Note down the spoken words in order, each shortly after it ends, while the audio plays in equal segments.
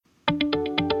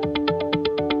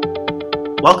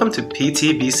Welcome to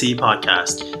PTBC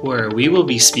Podcast, where we will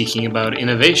be speaking about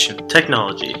innovation,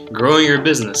 technology, growing your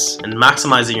business, and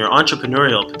maximizing your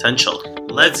entrepreneurial potential.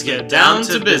 Let's get down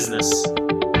to business.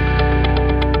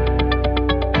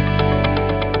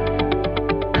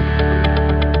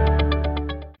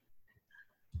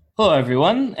 Hello,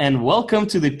 everyone, and welcome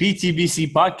to the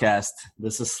PTBC Podcast.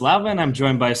 This is Slava, and I'm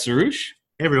joined by Sarush.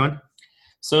 Hey, everyone.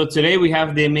 So today we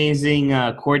have the amazing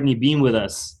Courtney Bean with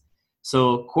us.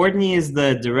 So Courtney is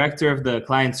the Director of the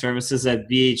Client Services at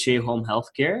VHA Home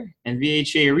Healthcare and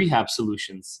VHA Rehab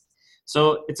Solutions.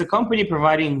 So it's a company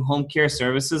providing home care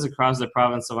services across the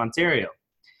province of Ontario.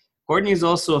 Courtney is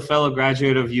also a fellow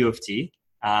graduate of U of T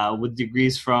with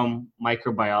degrees from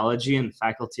microbiology and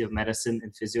Faculty of Medicine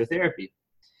and Physiotherapy.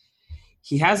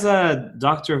 He has a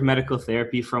Doctor of Medical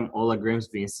Therapy from Ola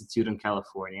Grimsby Institute in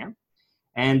California.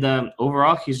 And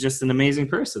overall, he's just an amazing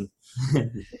person.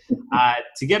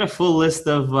 To get a full list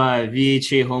of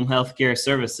VHA home healthcare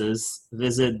services,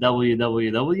 visit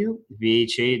www.vha.ca.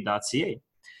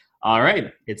 All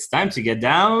right, it's time to get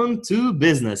down to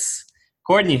business.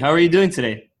 Courtney, how are you doing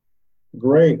today?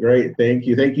 Great. Thank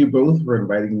you. Thank you both for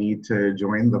inviting me to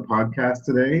join the podcast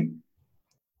today.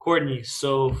 Courtney,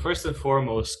 so first and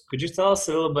foremost, could you tell us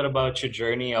a little bit about your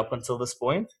journey up until this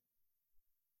point?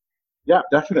 Yeah,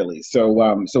 definitely. So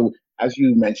as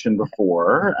you mentioned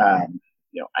before, I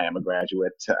am a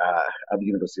graduate of the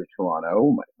University of Toronto.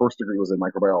 My first degree was in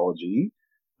microbiology,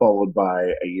 followed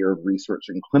by a year of research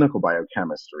in clinical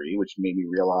biochemistry, which made me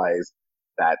realize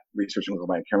that research in clinical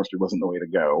biochemistry wasn't the way to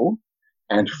go.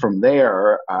 And from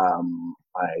there, I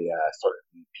started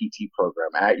the PT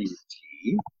program at U of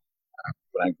T.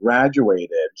 When I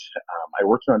graduated, I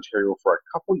worked in Ontario for a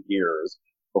couple years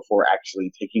before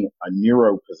actually taking a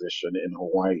neuro position in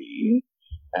Hawaii.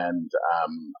 And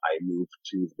I moved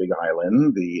to the Big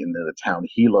Island, in the town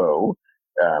Hilo,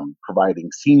 providing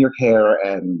senior care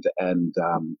and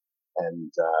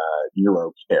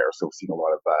neuro care. So seeing a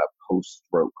lot of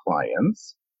post-stroke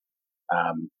clients.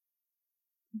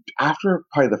 After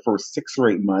probably the first 6 or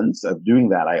 8 months of doing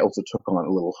that, I also took on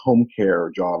a little home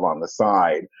care job on the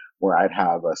side where I'd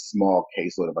have a small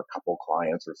caseload of a couple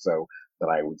clients or so that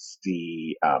I would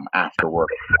see after work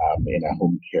in a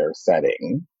home care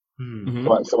setting.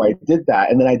 Mm-hmm. So I did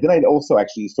that, and then I also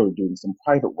actually started doing some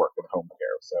private work in home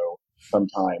care. So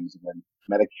sometimes when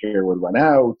Medicare would run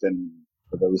out, and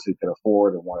for those who could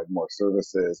afford and wanted more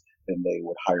services, then they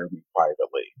would hire me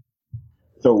privately.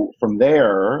 So from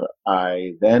there,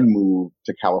 I then moved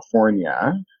to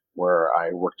California, where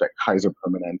I worked at Kaiser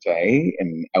Permanente in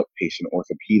an outpatient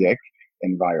orthopedic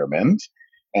environment.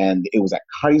 And it was at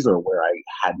Kaiser where I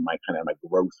had my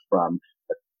growth from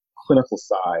the clinical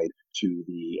side to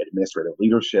the administrative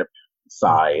leadership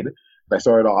side. I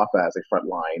started off as a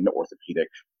frontline orthopedic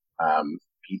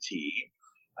PT,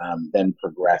 then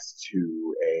progressed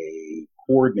to a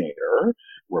coordinator,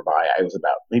 whereby I was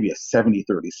about maybe a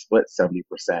 70-30 split,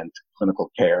 70% clinical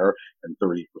care and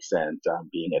 30%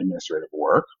 being administrative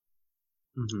work.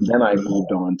 Mm-hmm. Then I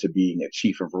moved on to being a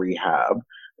chief of rehab.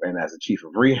 And as a chief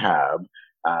of rehab,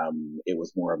 it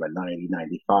was more of a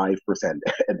 90-95%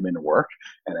 admin work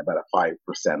and about a 5%.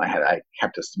 I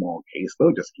kept a small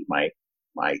caseload, just keep I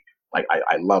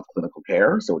love clinical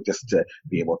care. So just to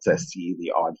be able to see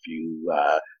the odd few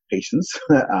patients,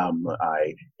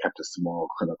 I kept a small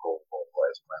clinical role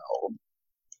as well.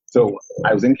 So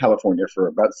I was in California for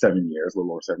about 7 years, a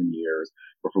little over 7 years,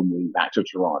 before moving back to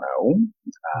Toronto.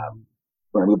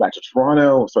 When I moved back to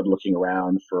Toronto, I started looking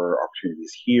around for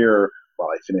opportunities here while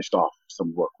I finished off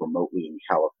some work remotely in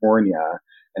California.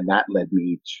 And that led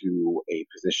me to a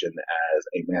position as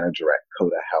a manager at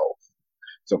Coda Health.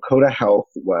 So Coda Health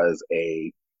was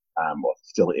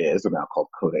still is, now called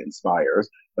Coda Inspires,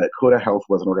 but Coda Health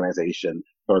was an organization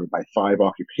started by 5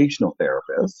 occupational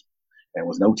therapists and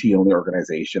was an OT-only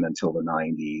organization until the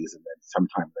 90s. And then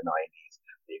sometime in the 90s,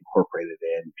 they incorporated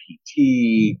in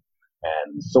PT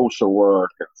and social work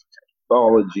and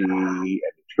pathology and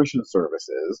nutrition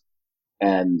services.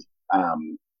 And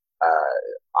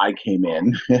I came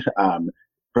in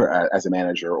as a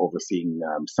manager overseeing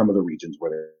some of the regions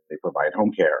where they provide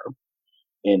home care.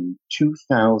 In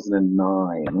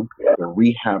 2009, the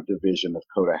rehab division of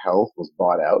Coda Health was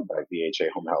bought out by VHA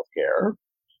Home Healthcare.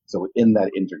 So in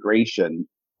that integration,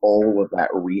 all of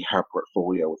that rehab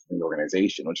portfolio within the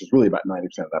organization, which is really about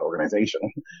 90% of that organization,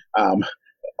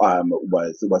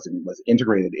 was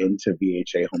integrated into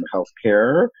VHA Home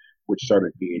Healthcare, which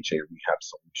started VHA Rehab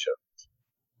Solutions.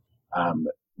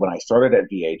 When I started at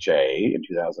VHA in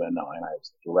 2009, I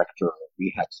was the director of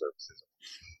rehab services,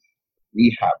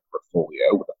 rehab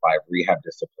portfolio with the 5 rehab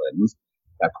disciplines,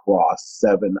 across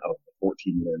 7 of the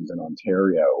 14 LHINs in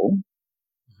Ontario.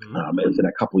 Mhm. And within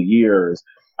a couple of years,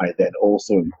 I then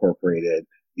also incorporated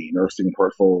the nursing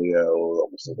portfolio,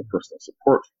 also the personal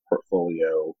support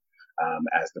portfolio,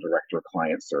 as the director of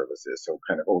client services. So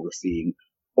kind of overseeing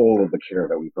all of the care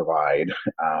that we provide,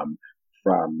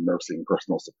 from nursing,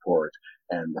 personal support,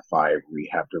 and the 5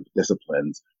 rehab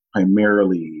disciplines,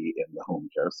 primarily in the home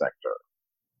care sector.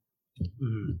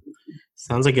 Mhm.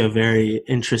 Sounds like a very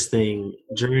interesting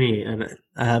journey, and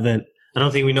I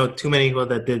don't think we know too many people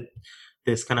that did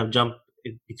this kind of jump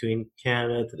between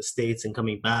Canada to the States and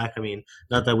coming back. I mean,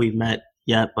 not that we've met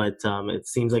yet, but it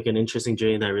seems like an interesting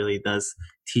journey that really does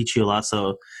teach you a lot.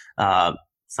 So,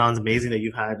 sounds amazing that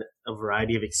you've had a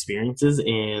variety of experiences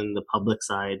in the public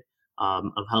side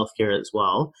of healthcare as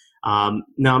well.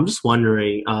 Now, I'm just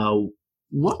wondering,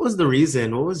 what was the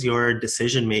reason? What was your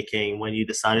decision making when you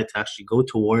decided to actually go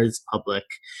towards public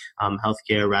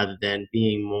healthcare rather than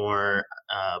being more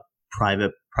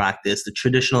private practice, the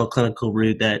traditional clinical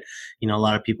route that a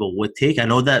lot of people would take? I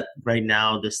know that right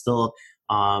now there's still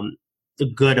a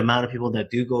good amount of people that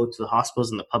do go to the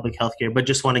hospitals and the public healthcare, but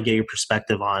just want to get your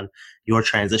perspective on your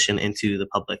transition into the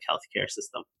public healthcare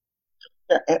system.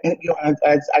 Yeah,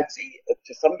 I'd say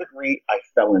to some degree, I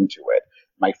fell into it.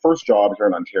 My first job here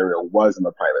in Ontario was in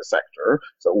the private sector,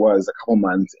 so it was a couple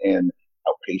months in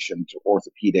outpatient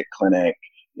orthopedic clinic,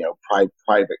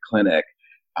 private clinic.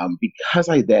 Because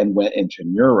I then went into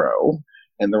neuro,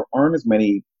 and there aren't as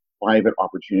many private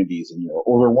opportunities in neuro,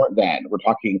 or there weren't then. We're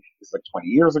talking, it's like 20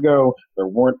 years ago. There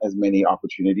weren't as many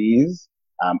opportunities.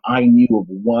 I knew of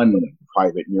one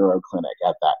private neuro clinic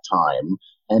at that time,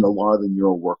 and a lot of the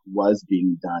neuro work was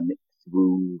being done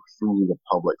through the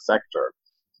public sector.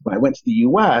 When I went to the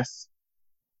U.S.,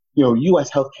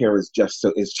 U.S. healthcare is just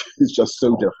just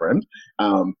so different,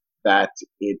 that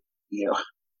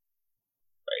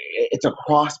it's a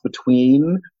cross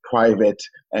between private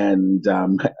and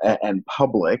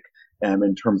public,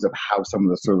 in terms of how some of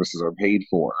the services are paid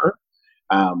for.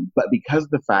 But because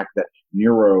of the fact that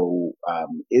neuro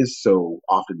is so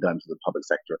often done to the public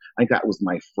sector, I think that was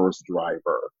my first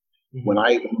driver. Mm-hmm. When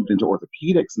I moved into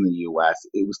orthopedics in the US,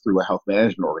 it was through a health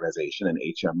management organization, an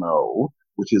HMO,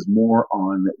 which is more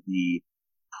on the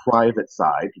private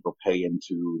side. People pay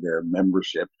into their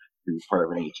membership to be part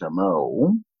of an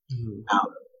HMO. Mm-hmm.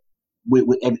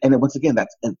 And once again,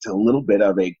 it's a little bit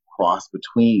of a cross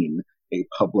between a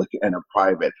public and a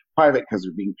private. Private because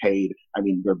they're being paid. I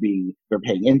mean, they're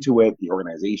paying into it. The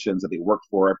organizations that they work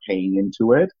for are paying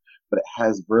into it, but it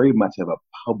has very much of a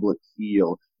public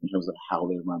feel in terms of how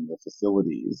they run the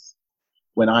facilities.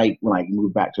 When I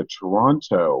moved back to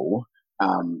Toronto,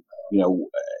 I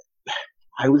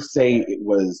would say it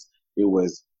was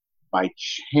by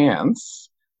chance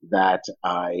that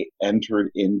I entered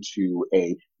into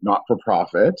a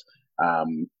not-for-profit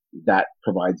that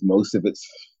provides most of its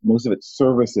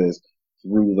services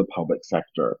through the public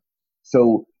sector.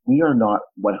 So we are not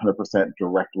 100%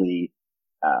 directly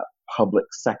public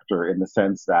sector in the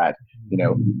sense that we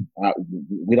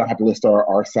don't have to list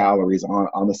our salaries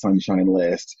on the Sunshine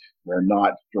List. We're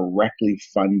not directly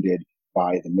funded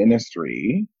by the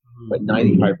ministry, but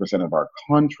 95% of our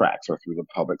contracts are through the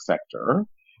public sector.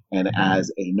 And as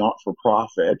a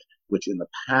not-for-profit, which in the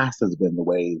past has been the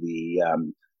way the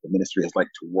ministry has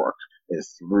liked to work,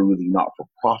 is through the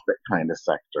not-for-profit kind of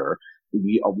sector.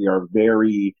 We are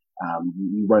very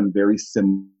we run very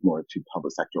similar to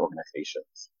public sector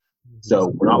organizations.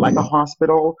 So we're not like a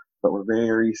hospital, but we're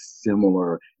very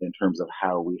similar in terms of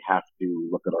how we have to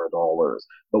look at our dollars.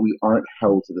 But we aren't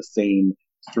held to the same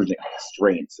stringent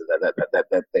constraints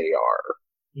that they are.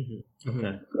 Mm-hmm.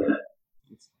 Okay.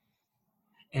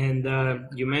 And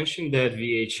you mentioned that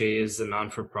VHA is a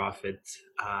non-for-profit.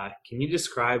 Can you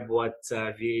describe what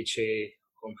VHA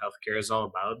Home Healthcare is all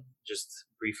about, just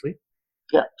briefly?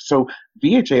 Yeah, so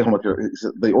VHA Home Healthcare,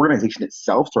 the organization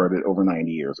itself started over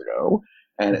 90 years ago,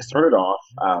 and it started off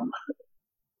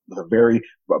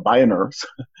by a nurse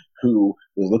who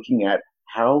was looking at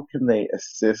how can they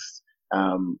assist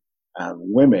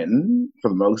women, for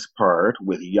the most part,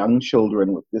 with young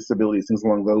children with disabilities, things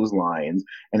along those lines.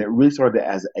 And it really started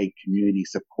as a community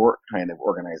support kind of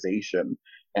organization,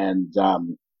 and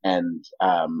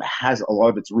has a lot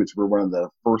of its roots. We're one of the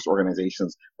first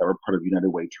organizations that were part of United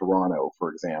Way Toronto,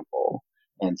 for example,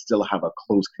 and still have a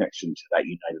close connection to that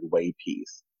United Way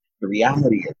piece. The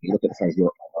reality is, if you look at the size of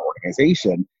our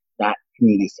organization, that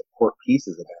community support piece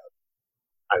is about,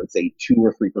 I would say, 2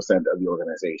 or 3% of the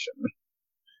organization.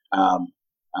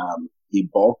 The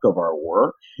bulk of our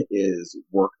work is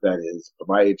work that is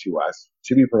provided to us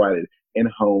to be provided in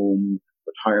home,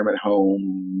 retirement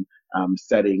home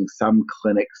settings, some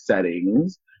clinic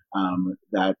settings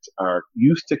that are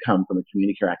used to come from the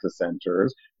community care access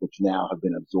centers, which now have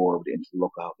been absorbed into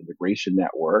local health integration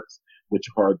networks, which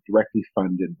are directly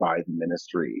funded by the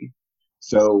ministry.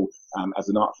 So, as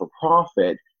a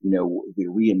not-for-profit, the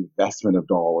reinvestment of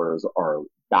dollars are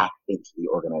back into the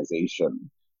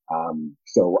organization.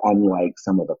 So unlike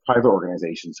some of the private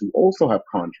organizations who also have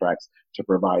contracts to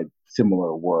provide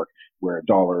similar work where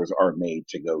dollars are made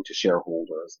to go to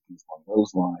shareholders, things along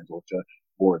those lines, or to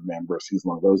board members, things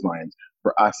along those lines,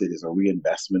 for us, it is a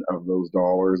reinvestment of those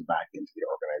dollars back into the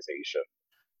organization.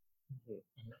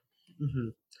 Mm-hmm.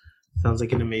 Sounds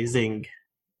like an amazing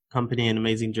company and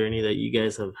amazing journey that you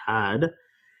guys have had.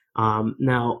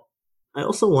 Now, I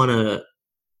also want to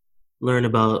learn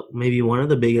about maybe one of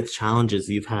the biggest challenges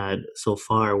you've had so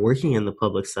far working in the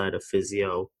public side of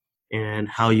physio and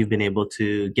how you've been able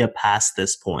to get past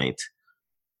this point.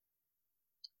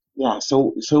 Yeah,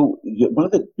 so one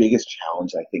of the biggest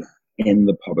challenges I think in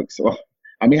the public, so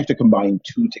I may have to combine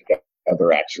two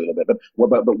together actually a little bit,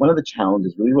 but one of the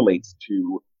challenges really relates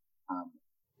to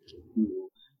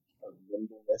of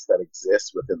nimbleness that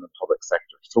exists within the public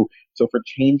sector. So for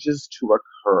changes to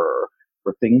occur,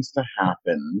 for things to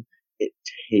happen, it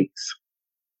takes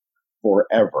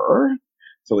forever.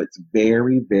 So it's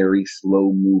very, very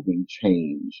slow moving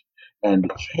change.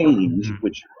 And change,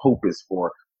 which you hope is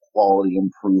for quality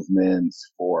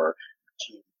improvements, for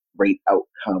great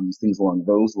outcomes, things along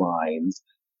those lines,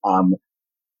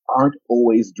 aren't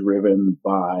always driven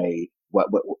by what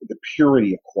the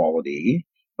purity of quality,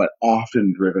 but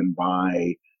often driven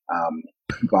by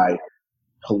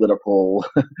political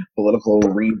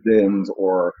reasons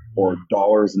or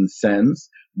dollars and cents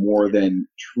more than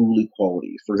truly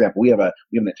quality. For example, we have an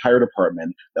entire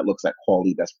department that looks at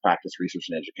quality, best practice, research,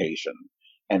 and education,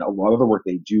 and a lot of the work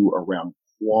they do around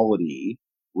quality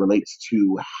relates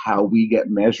to how we get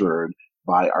measured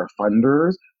by our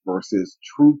funders versus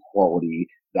true quality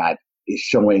that is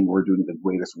showing we're doing the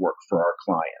greatest work for our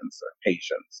clients or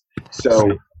patients.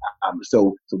 So,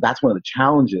 so that's one of the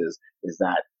challenges is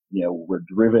that we're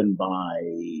driven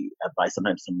by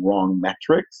sometimes some wrong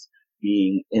metrics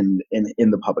being in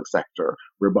the public sector,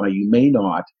 whereby you may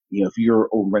not, if you're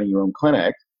running your own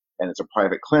clinic and it's a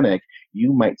private clinic,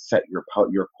 you might set your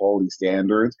quality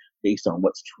standards based on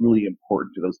what's truly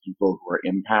important to those people who are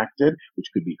impacted, which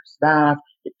could be your staff,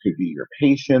 it could be your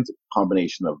patients, a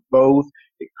combination of both,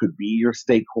 it could be your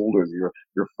stakeholders,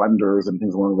 your funders and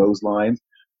things along those lines,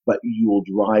 but you will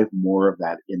drive more of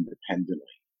that independently.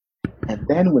 And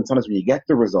then sometimes when you get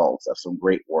the results of some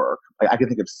great work, I can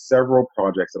think of several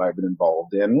projects that I've been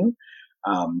involved in,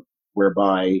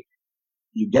 whereby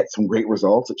you get some great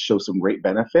results, it shows some great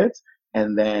benefits,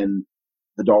 and then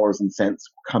the dollars and cents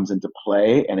comes into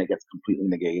play and it gets completely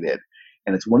negated.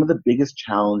 And it's one of the biggest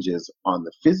challenges on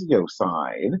the physio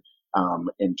side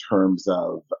in terms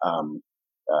of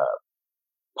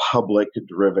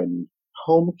public-driven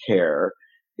home care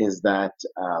is that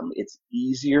it's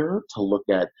easier to look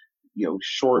at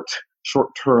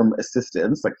short-term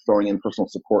assistance, like throwing in personal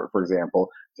support, for example,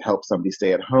 to help somebody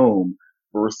stay at home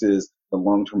versus the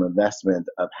long-term investment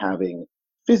of having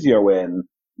physio in,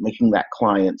 making that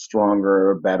client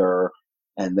stronger, better,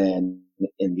 and then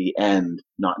in the end,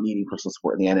 not needing personal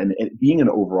support in the end, and it being an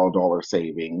overall dollar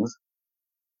savings.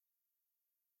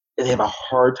 They have a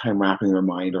hard time wrapping their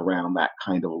mind around that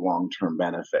kind of long-term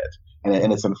benefit.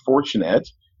 And it's unfortunate,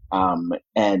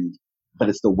 but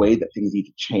it's the way that things need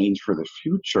to change for the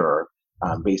future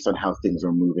based on how things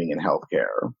are moving in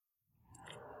healthcare.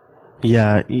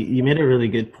 Yeah, you made a really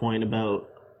good point about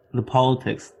the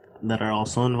politics that are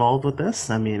also involved with this.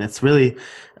 I mean, it's really,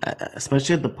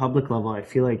 especially at the public level, I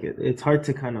feel like it's hard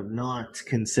to kind of not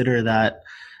consider that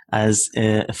as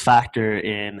a factor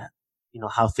in,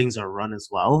 how things are run as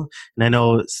well. And I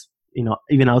know,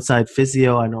 even outside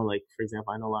physio, I know, like, for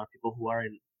example, I know a lot of people who are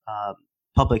in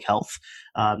public health,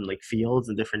 like fields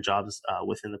and different jobs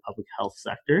within the public health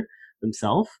sector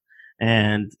themselves.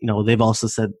 And, they've also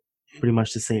said pretty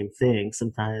much the same thing.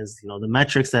 Sometimes, the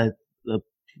metrics the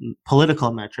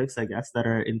political metrics, I guess, that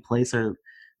are in place are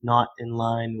not in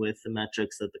line with the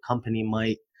metrics that the company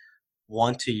might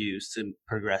want to use to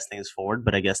progress things forward.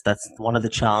 But I guess that's one of the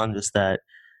challenges that,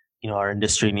 our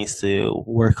industry needs to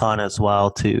work on as well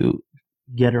to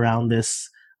get around this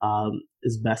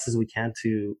as best as we can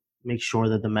to make sure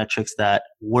that the metrics that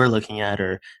we're looking at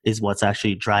is what's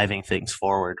actually driving things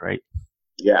forward, right?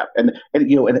 Yeah, and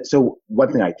so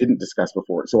one thing I didn't discuss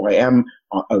before. So I am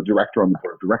a director on the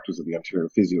board of directors of the Ontario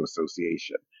Physio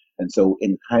Association, and so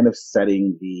in kind of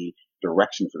setting the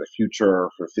direction for the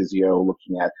future for physio,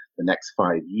 looking at the next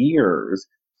 5 years,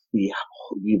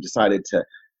 we've decided to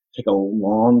take a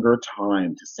longer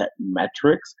time to set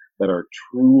metrics that are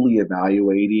truly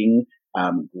evaluating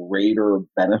greater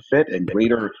benefit and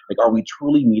greater, like, are we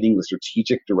truly meeting the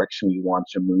strategic direction we want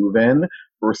to move in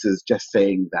versus just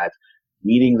saying that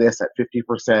meeting this at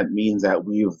 50% means that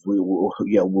we've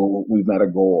met a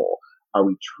goal. Are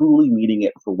we truly meeting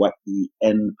it for what the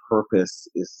end purpose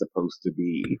is supposed to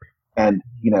be? And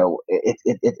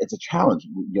it's a challenge.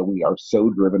 We are so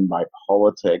driven by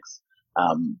politics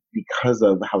because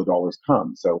of how the dollars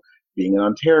come. So being in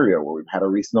Ontario, where we've had a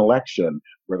recent election,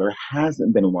 where there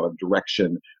hasn't been a lot of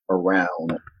direction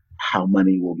around how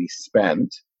money will be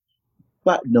spent,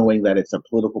 but knowing that it's a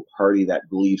political party that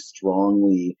believes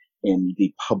strongly in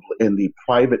the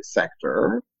private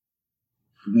sector,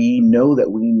 we know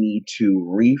that we need to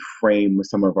reframe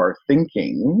some of our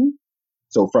thinking.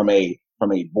 So from a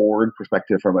board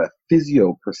perspective, from a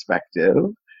physio perspective,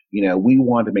 we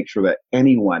want to make sure that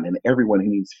anyone and everyone who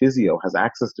needs physio has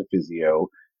access to physio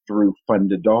through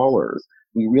funded dollars.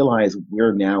 We realize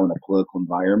we're now in a political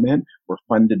environment where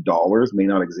funded dollars may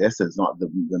not exist. It's not the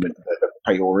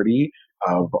priority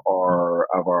of our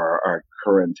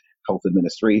current health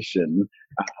administration,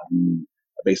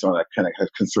 based on a kind of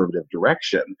conservative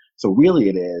direction. So really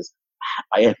it is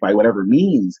by whatever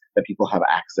means that people have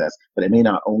access, but it may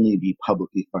not only be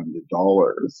publicly funded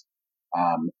dollars.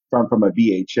 From a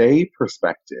VHA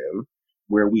perspective,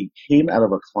 where we came out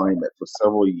of a climate for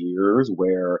several years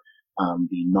where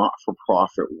the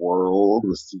not-for-profit world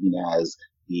was seen as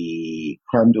the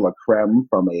creme de la creme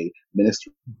from a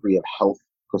Ministry of Health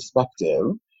perspective,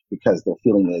 because their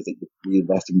feeling is that you're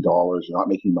reinvesting dollars, you're not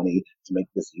making money to make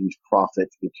this huge profit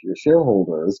to give to your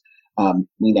shareholders.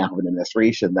 We now have an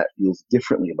administration that feels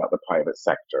differently about the private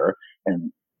sector,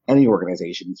 and any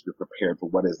organization needs to be prepared for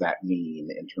what does that mean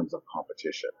in terms of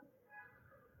competition.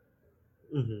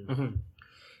 Mm-hmm. Mm-hmm.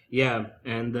 Yeah,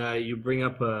 and you bring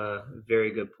up a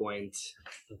very good point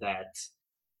that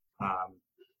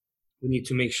we need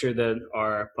to make sure that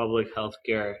our public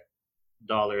healthcare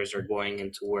dollars are going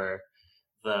into where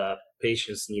the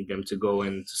patients need them to go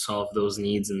in to solve those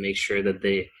needs and make sure that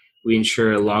we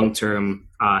ensure long-term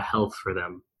health for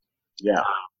them. Yeah.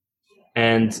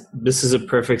 And this is a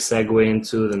perfect segue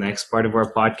into the next part of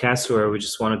our podcast, where we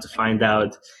just wanted to find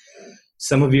out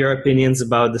some of your opinions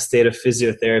about the state of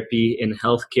physiotherapy in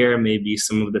healthcare, maybe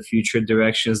some of the future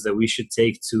directions that we should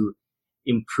take to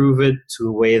improve it to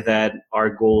a way that our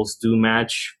goals do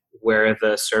match where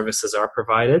the services are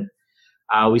provided.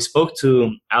 We spoke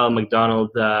to Alan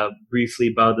McDonald briefly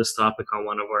about this topic on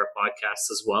one of our podcasts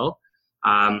as well.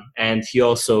 And he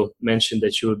also mentioned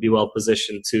that you would be well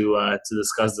positioned to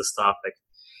discuss this topic.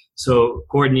 So,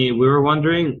 Courtney, we were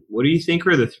wondering, what do you think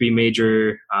are the three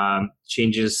major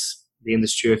changes the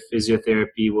industry of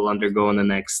physiotherapy will undergo in the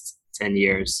next 10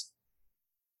 years?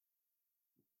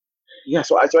 Yeah,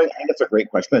 so I think that's a great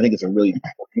question. I think it's a really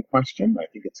important question. I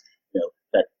think it's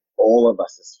that all of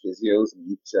us as physios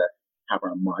need to have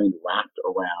our mind wrapped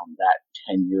around that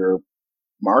 10-year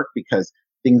mark, because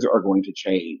things are going to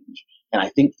change. And I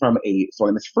think so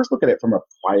let's first look at it from a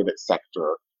private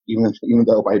sector, even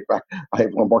though I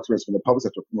have more experience from the public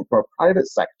sector. From a private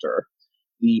sector,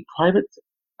 the private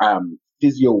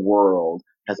physio world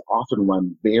has often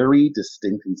run very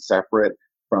distinct and separate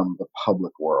from the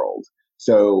public world.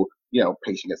 So,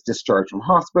 patient gets discharged from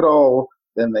hospital,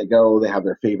 then they have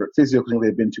their favorite physio clinic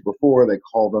they've been to before, they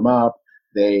call them up,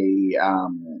 they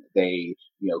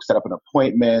set up an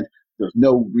appointment. There's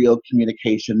no real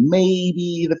communication.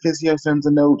 Maybe the physio sends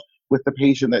a note with the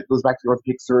patient that goes back to the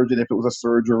orthopedic surgeon if it was a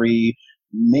surgery.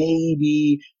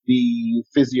 Maybe the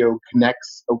physio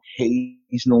connects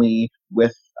occasionally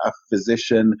with a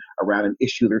physician around an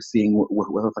issue they're seeing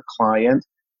with a client.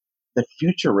 The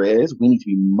future is we need to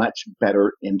be much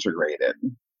better integrated.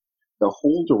 The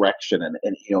whole direction, and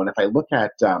if I look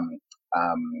at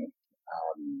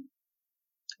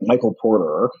Michael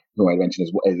Porter, who I mentioned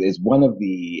is one of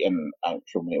the, and I'm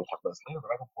sure we'll talk about this later, but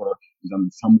Michael Porter has done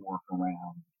some work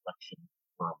around direction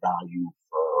for value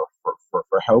for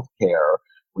healthcare.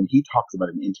 When he talks about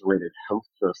an integrated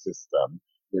healthcare system,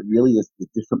 it really is the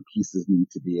different pieces need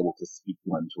to be able to speak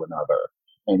one to another.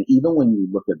 And even when you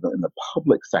look at in the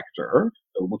public sector,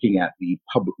 so looking at the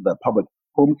public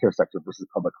home care sector versus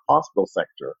public hospital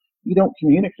sector, we don't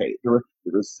communicate. There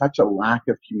is such a lack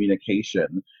of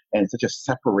communication and such a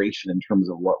separation in terms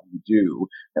of what we do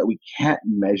that we can't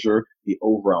measure the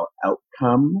overall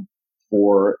outcome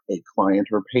for a client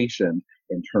or patient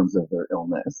in terms of their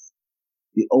illness.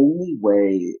 The only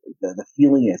way the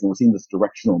feeling is, and we're seeing this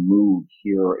directional move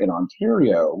here in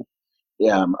Ontario,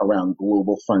 around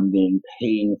global funding,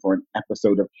 paying for an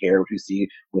episode of care, which you see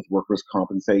with workers'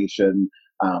 compensation,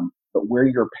 but where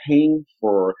you're paying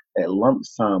for a lump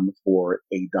sum for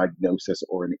a diagnosis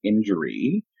or an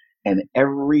injury, and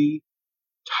every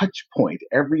touch point,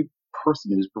 every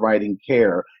person who's providing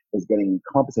care is getting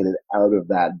compensated out of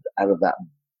that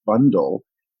bundle,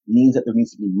 means that there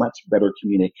needs to be much better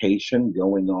communication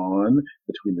going on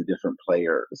between the different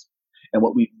players. And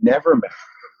what we've never measured,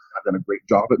 I've done a great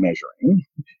job at measuring,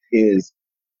 is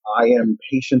I am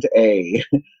patient A.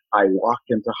 I walk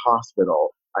into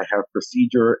hospital. I have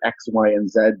procedure X, Y, and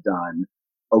Z done.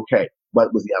 Okay,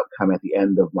 what was the outcome at the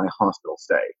end of my hospital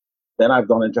stay? Then I've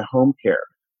gone into home care.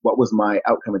 What was my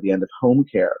outcome at the end of home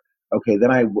care? Okay,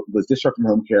 then I was discharged from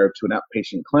home care to an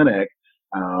outpatient clinic.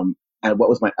 And what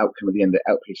was my outcome at the end of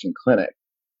the outpatient clinic?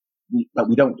 But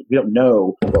we don't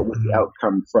know what was the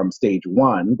outcome from stage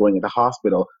one, going into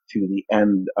hospital, to the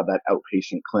end of that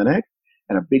outpatient clinic.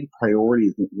 And a big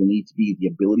priority will need to be the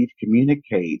ability to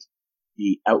communicate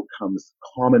the outcomes,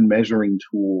 common measuring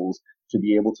tools to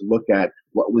be able to look at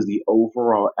what was the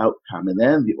overall outcome and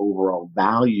then the overall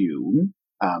value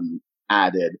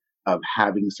added of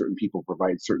having certain people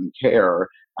provide certain care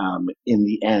in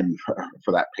the end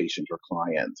for that patient or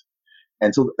client.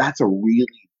 And so that's a really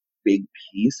big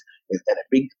piece, and a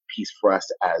big piece for us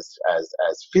as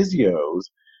physios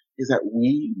is that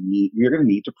we're going to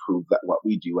need to prove that what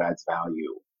we do adds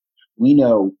value. We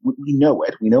know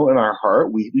it. We know it in our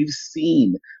heart. We've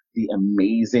seen the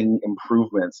amazing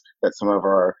improvements that some of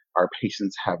our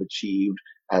patients have achieved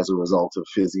as a result of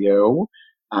physio.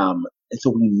 And so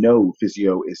we know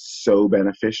physio is so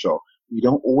beneficial. We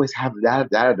don't always have the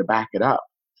data to back it up.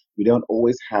 We don't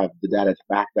always have the data to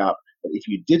back up that if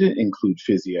you didn't include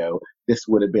physio, this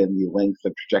would have been the length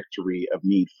of trajectory of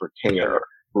need for care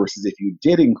versus if you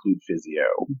did include physio.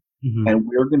 Mm-hmm. And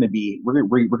we're going to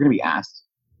be asked,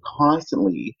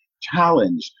 constantly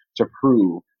challenged, to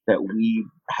prove that we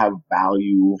have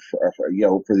value for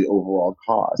the overall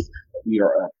cost. We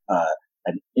are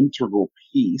an integral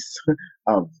piece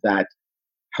of that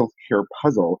healthcare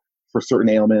puzzle for certain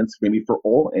ailments, maybe for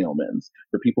all ailments,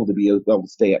 for people to be able to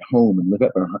stay at home and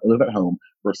live at home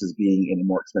versus being in a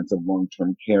more expensive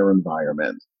long-term care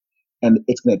environment. And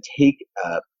it's going to take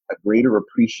a greater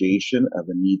appreciation of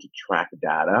the need to track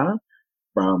data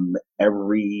from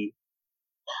every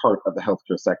part of the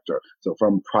healthcare sector. So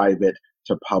from private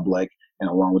to public and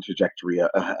along the trajectory of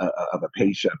a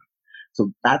patient. So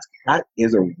that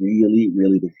is a really,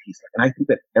 really big piece. And I think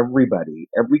that every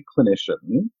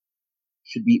clinician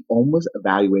should be almost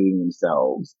evaluating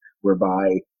themselves,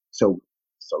 whereby, so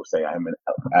say I'm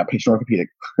a patient orthopedic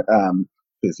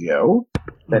physio,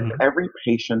 that every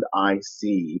patient I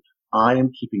see, I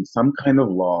am keeping some kind of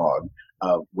log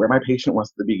of where my patient was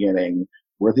at the beginning,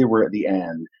 where they were at the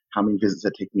end, how many visits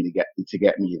it took me to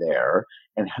get me there,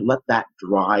 and let that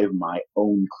drive my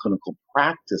own clinical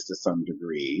practice to some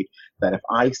degree. That if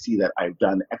I see that I've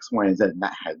done X, Y, and Z, and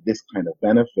that had this kind of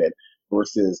benefit,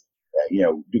 versus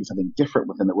doing something different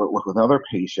with another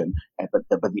patient, but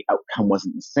the outcome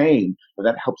wasn't the same, but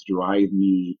that helps drive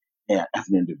me as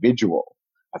an individual.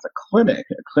 As a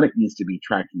clinic needs to be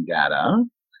tracking data,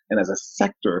 and as a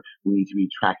sector, we need to be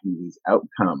tracking these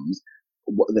outcomes.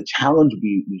 The challenge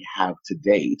we have to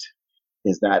date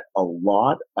is that a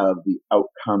lot of the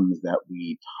outcomes that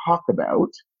we talk about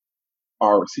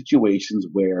are situations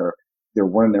where there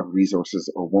weren't enough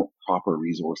resources or weren't proper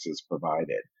resources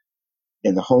provided.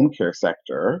 In the home care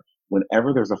sector,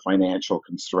 whenever there's a financial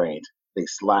constraint, they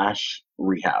slash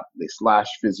rehab, they slash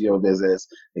physio visits,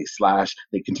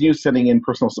 they continue sending in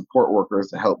personal support workers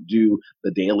to help do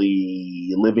the daily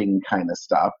living kind of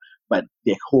stuff, but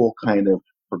the whole kind of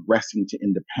progressing to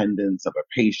independence of a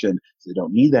patient, so they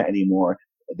don't need that anymore,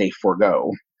 they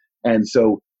forego. And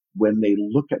so when they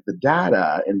look at the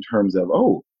data in terms of,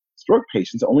 stroke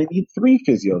patients only need 3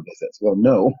 physio visits. Well,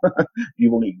 no,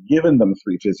 you've only given them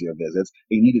 3 physio visits.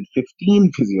 They needed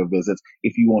 15 physio visits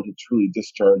if you want to truly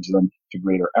discharge them to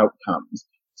greater outcomes.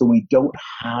 So we don't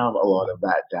have a lot of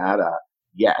that data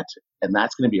yet, and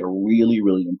that's going to be a really,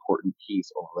 really important piece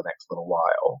over the next little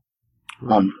while.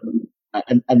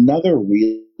 And another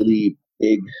really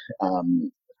big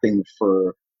thing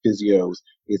for physios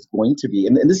is going to be,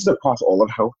 and this is across all of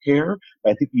healthcare,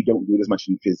 but I think we don't do it as much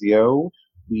in physio.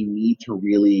 We need to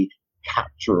really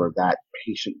capture that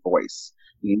patient voice.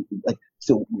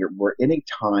 So we're in a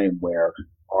time where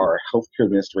our healthcare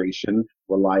administration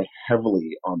rely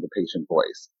heavily on the patient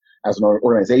voice. As an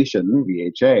organization,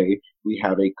 VHA, we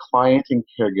have a client and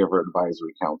caregiver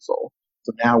advisory council.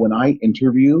 So now when I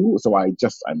interview,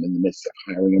 I'm in the midst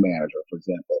of hiring a manager, for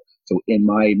example. So in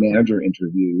my manager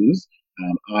interviews,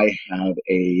 I have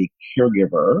a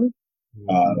caregiver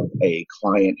of a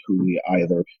client who we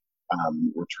either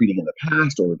were treating in the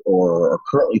past or are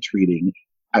currently treating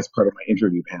as part of my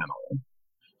interview panel.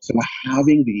 So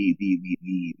having the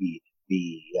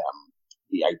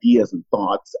ideas and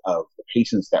thoughts of the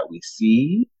patients that we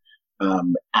see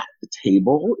at the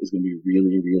table is going to be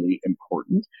really, really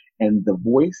important. And the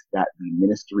voice that the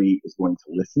ministry is going to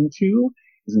listen to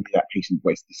is going to be that patient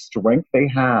voice. The strength they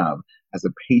have as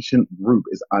a patient group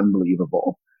is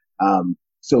unbelievable.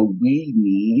 So we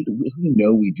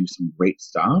know we do some great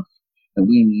stuff, and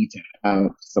we need to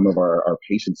have some of our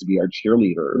patients to be our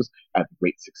cheerleaders at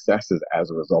great successes as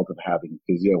a result of having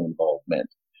physio involvement.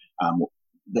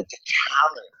 The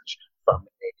challenge from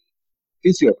a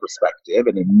physio perspective,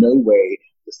 and in no way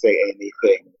to say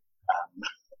anything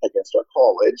against our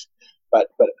college, but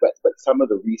some of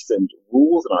the recent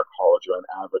rules in our college around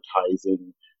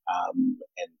advertising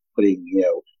and putting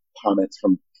comments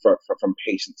from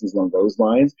patients along those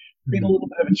lines been a little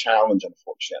bit of a challenge,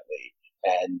 unfortunately,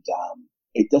 and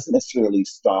it doesn't necessarily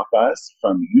stop us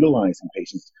from utilizing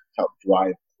patients to help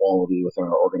drive quality within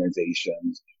our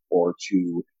organizations or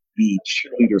to be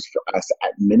cheerleaders for us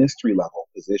at ministry level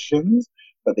positions,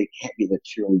 but they can't be the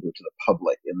cheerleader to the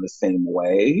public in the same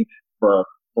way for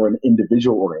an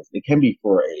individual organization. They can be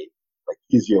for a like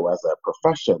physio as a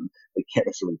profession. They can't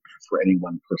necessarily be for any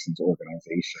one person's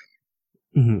organization.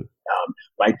 Mm-hmm.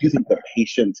 But I do think the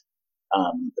patient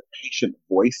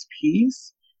voice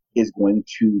piece is going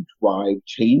to drive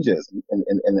changes in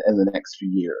the next few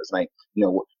years. And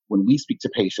when we speak to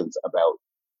patients about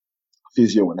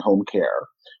physio and home care,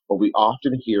 what we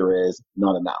often hear is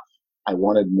not enough. I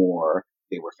wanted more.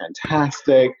 They were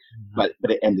fantastic, but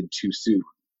it ended too soon.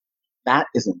 That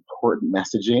is important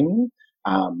messaging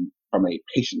from a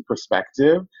patient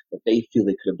perspective, that they feel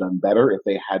they could have done better if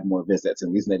they had more visits. And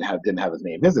the reason they didn't have as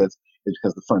many visits is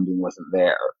because the funding wasn't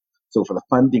there. So for the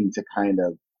funding to kind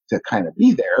of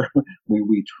be there,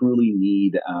 we truly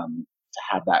need to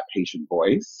have that patient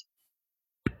voice.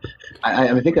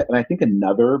 I think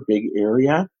another big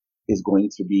area is going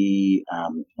to be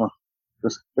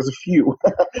there's a few,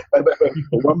 but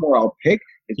one more I'll pick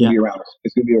is going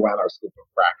to be around our scope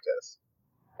of practice.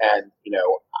 And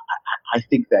I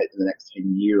think that in the next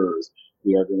 10 years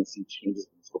we are going to see changes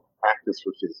in the scope of practice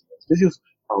for physios. Physios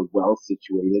are well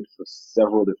situated for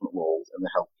several different roles in the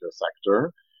healthcare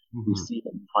sector. Mm-hmm. We see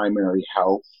in primary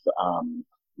health,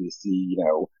 we see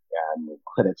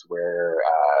clinics where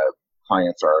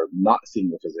clients are not seeing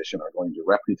the physician, are going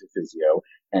directly to physio,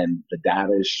 and the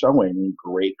data is showing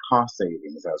great cost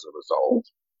savings as a result.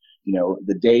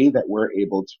 The day that we're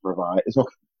able to provide is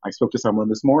okay. I spoke to someone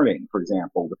this morning, for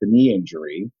example, with a knee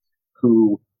injury,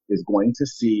 who is going to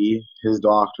see his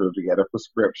doctor to get a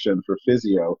prescription for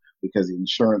physio because the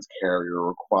insurance carrier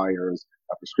requires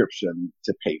a prescription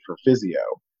to pay for physio.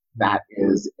 That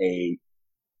is a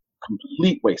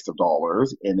complete waste of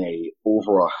dollars in a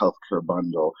overall healthcare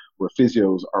bundle where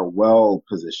physios are well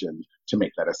positioned to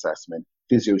make that assessment.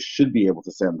 Physios should be able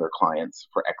to send their clients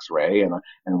for x-ray, and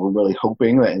we're really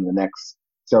hoping that in the next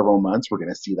several months we're going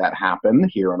to see that happen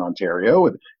here in Ontario.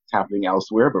 It's happening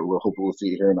elsewhere, but we're hoping we'll see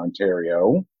it here in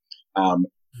Ontario.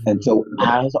 And so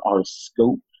as our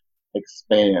scope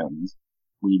expands,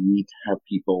 we need to have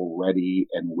people ready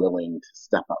and willing to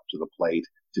step up to the plate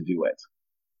to do it.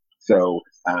 So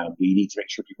we need to make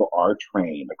sure people are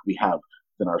trained. Like we have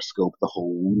in our scope the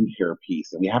whole wound care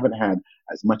piece, and we haven't had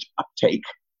as much uptake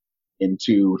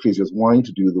into physios wanting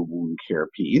to do the wound care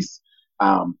piece.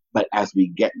 But as we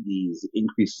get these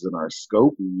increases in our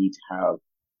scope, we need to have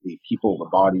the people, the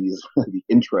bodies, the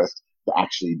interest to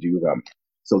actually do them.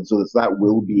 So that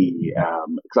will be,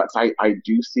 because I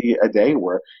do see a day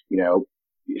where,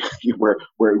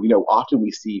 where often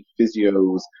we see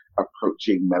physios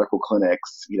approaching medical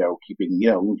clinics, keeping,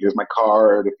 here's my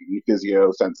card, if you need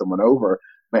physio, send someone over.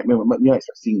 I start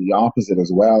seeing the opposite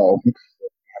as well.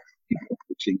 People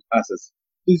approaching us as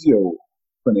physio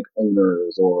clinic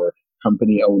owners or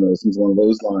company owners, things along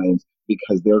those lines,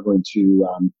 because they're going to,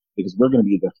 because we're going to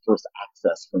be the first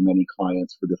access for many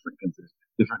clients for different conditions.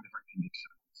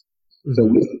 Mm-hmm. So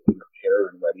we need to be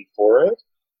prepared and ready for it.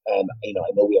 And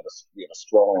I know we have a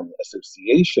strong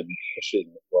association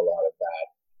pushing for a lot of that,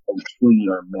 but we truly need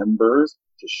our members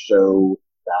to show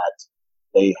that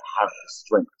they have the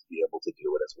strength to be able to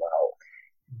do it as well.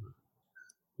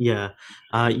 Yeah,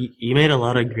 you made a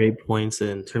lot of great points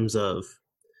in terms of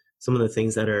some of the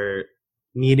things that are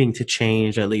needing to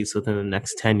change, at least within the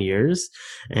next 10 years.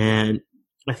 And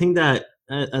I think that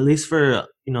at least for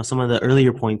some of the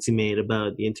earlier points you made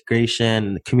about the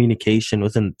integration, the communication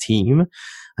within the team,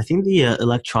 I think the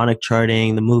electronic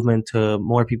charting, the movement to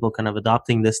more people kind of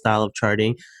adopting this style of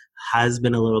charting has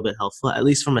been a little bit helpful, at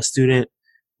least from a student.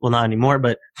 Well, not anymore,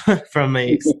 but from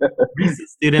a recent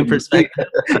student perspective.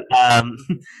 Um,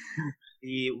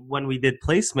 when we did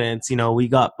placements, we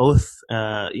got both.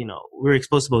 We were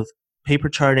exposed to both paper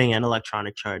charting and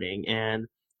electronic charting, and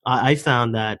I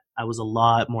found that I was a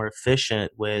lot more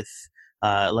efficient with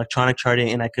electronic charting,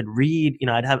 and I could read.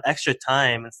 I'd have extra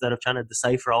time instead of trying to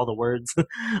decipher all the words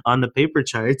on the paper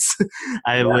charts.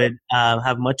 I Yeah. would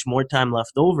have much more time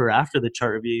left over after the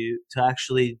chart review to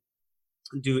actually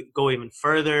go even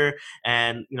further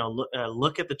and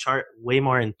look at the chart way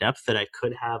more in depth that I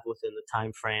could have within the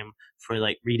time frame for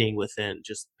like reading within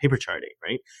just paper charting,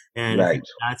 right? And I Right. think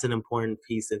that's an important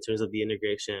piece in terms of the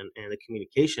integration and the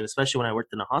communication, especially when I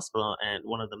worked in a hospital and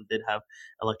one of them did have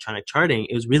electronic charting.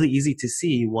 It was really easy to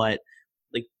see what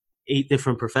like 8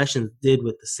 different professions did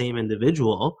with the same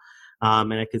individual.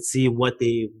 And I could see what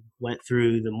they went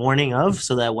through the morning of,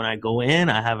 so that when I go in,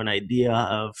 I have an idea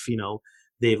of,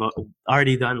 they've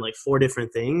already done like 4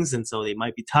 different things, and so they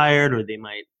might be tired, or they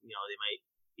might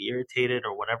be irritated,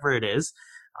 or whatever it is.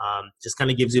 Just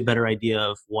kind of gives you a better idea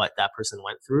of what that person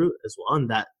went through as well, and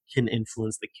that can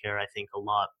influence the care, I think, a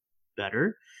lot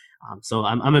better. So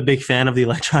I'm a big fan of the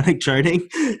electronic charting,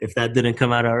 if that didn't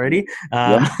come out already.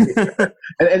 Yeah.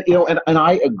 And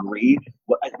I agree.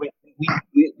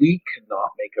 We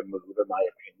cannot make a move, in my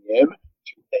opinion,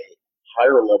 to a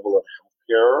higher level of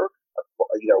healthcare,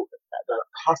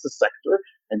 across the sector,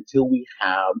 until we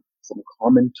have some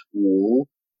common tool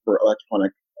for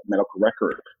electronic medical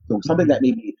record. So something that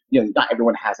maybe, not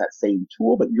everyone has that same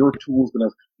tool, but your tool is going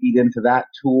to feed into that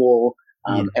tool.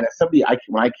 And as somebody,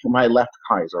 when I left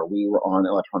Kaiser, we were on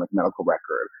electronic medical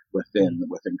record within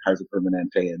Kaiser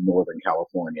Permanente in Northern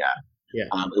California. Yeah.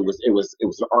 It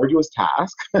was an arduous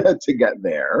task to get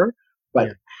there,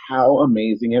 but how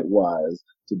amazing it was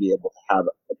to be able to have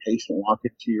a patient walk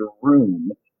into your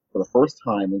room for the first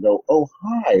time and go, "Oh,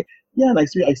 hi, yeah, and I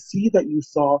see that you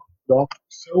saw Doc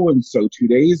so and so 2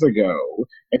 days ago,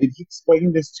 and did he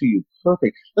explain this to you?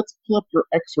 Perfect. Let's pull up your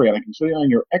X-ray, and I can show you on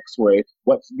your X-ray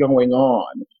what's going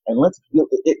on." And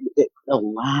it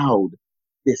allowed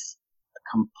this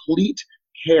complete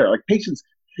care. Like, patients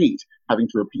hate having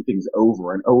to repeat things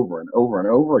over and over and over and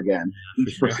over again.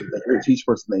 Each person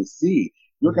they see,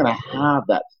 you're going to have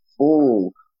that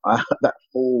full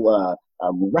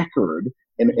record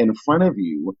in front of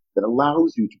you that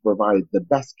allows you to provide the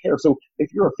best care. So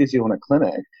if you're a physio in a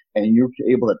clinic and you're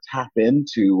able to tap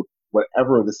into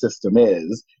whatever the system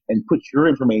is and put your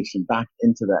information back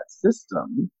into that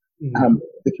system,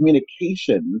 the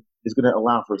communication is going to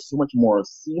allow for so much more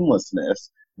seamlessness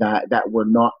that we're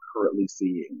not currently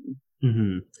seeing.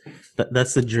 Mm-hmm.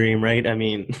 That's the dream, right? I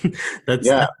mean, that's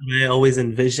what I always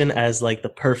envision as like the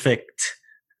perfect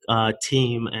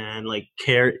team and like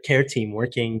care team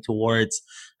working towards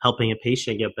helping a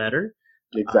patient get better.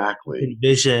 Exactly.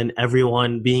 Envision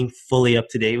everyone being fully up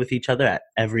to date with each other at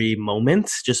every moment,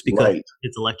 just because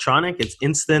it's electronic, it's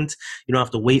instant. You don't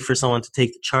have to wait for someone to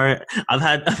take the chart. I've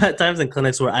had times in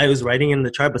clinics where I was writing in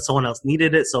the chart, but someone else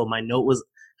needed it, so my note was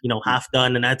half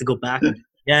done, and I had to go back and do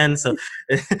it again. So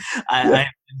I've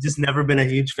just never been a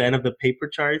huge fan of the paper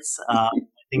charts. I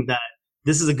think that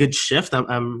this is a good shift.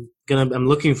 I'm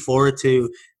looking forward to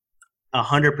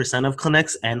 100% of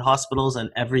clinics and hospitals and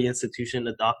every institution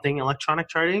adopting electronic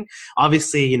charting.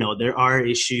 Obviously, there are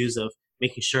issues of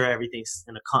making sure everything's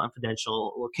in a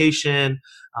confidential location.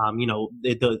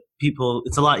 The people,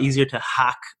 it's a lot easier to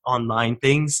hack online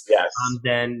things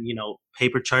than,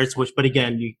 paper charts, but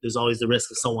again, there's always the risk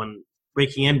of someone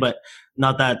breaking in, but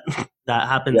not that that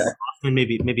happens often.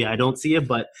 Maybe I don't see it,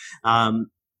 but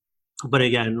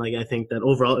again, like, I think that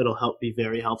overall it'll be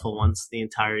very helpful once the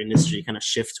entire industry kind of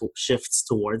shifts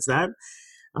towards that.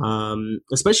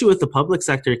 Especially with the public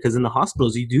sector, because in the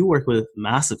hospitals you do work with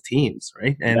massive teams,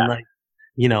 right? And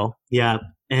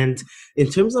and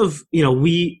in terms of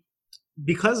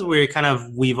because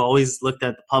we've always looked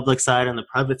at the public side and the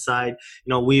private side,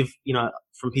 we've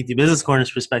from PT Business Corner's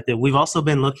perspective, we've also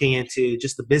been looking into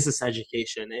just the business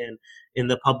education in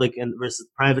the public and versus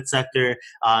private sector,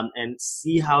 and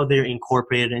see how they're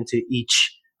incorporated into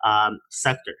each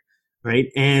sector, right?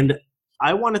 And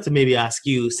I wanted to maybe ask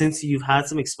you, since you've had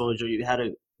some exposure, you've had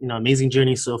a amazing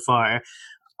journey so far,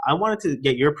 I wanted to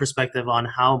get your perspective on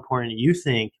how important you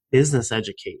think business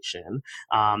education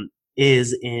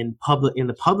is in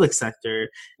the public sector,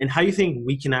 and how you think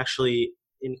we can actually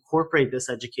incorporate this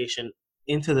education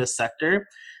into this sector,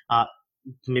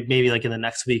 maybe like in the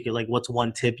next week, or like what's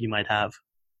one tip you might have?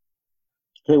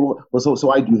 Okay,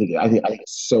 so I do think I think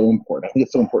it's so important. I think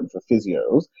it's so important for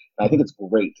physios, and I think it's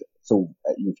great. So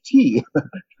at U of T,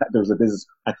 there's a business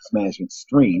practice management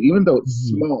stream, even though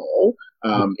it's Mhm. small.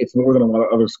 It's more than a lot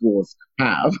of other schools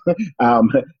have,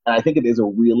 and I think it is a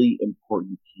really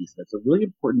important piece. And it's a really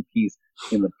important piece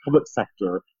in the public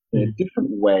sector in a Mhm.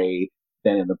 different way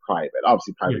than in the private.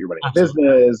 Obviously, private Yeah, you're running a absolutely.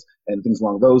 business and things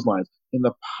along those lines. In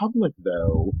the public,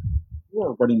 though, you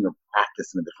are running your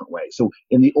practice in a different way. So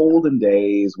in the olden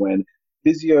days when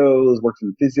physios worked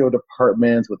in physio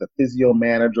departments with a physio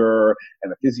manager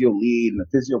and a physio lead and a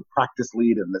physio practice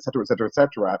lead and et cetera, et cetera, et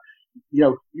cetera,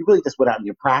 you really just went out and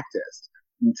you practiced.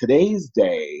 In today's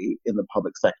day in the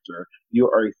public sector, you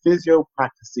are a physio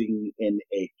practicing in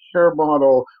a care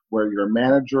model where your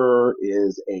manager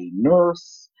is a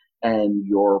nurse and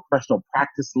your professional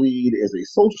practice lead is a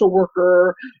social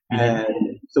worker. Hmm.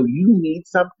 And so you need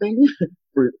something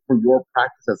for your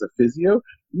practice as a physio.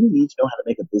 You need to know how to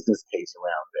make a business case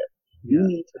around it. You Yeah.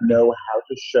 need to know how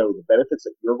to show the benefits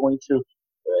that you're going to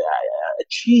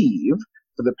achieve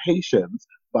for the patients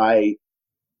by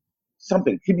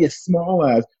something. It could be as small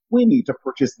as we need to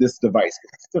purchase this device.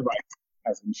 This device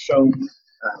has been shown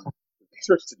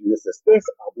research to do this.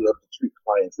 I'll be able to treat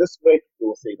clients this way. It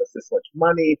will save us this much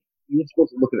money. You need to be able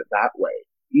to look at it that way.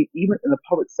 Even in the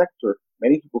public sector,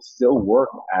 many people still work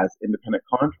as independent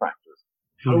contractors.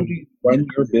 How do Mhm. you run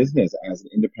your business as an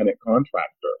independent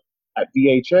contractor? At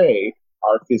VHA,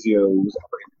 our physios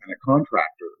are independent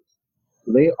contractors.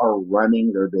 They are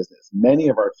running their business. Many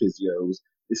of our physios,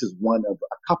 this is one of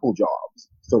a couple jobs.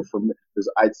 So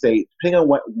I'd say, depending on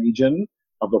what region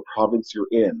of the province you're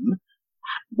in,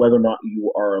 whether or not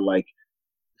you are like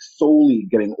solely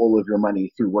getting all of your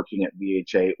money through working at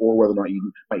VHA or whether or not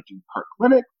you might do part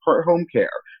clinic, part home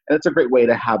care. And it's a great way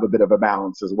to have a bit of a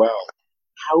balance as well.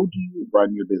 How do you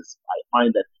run your business? I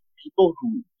find that people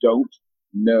who don't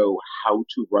know how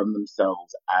to run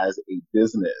themselves as a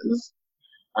business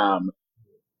um,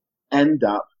 end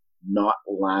up not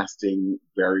lasting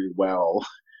very well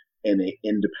in an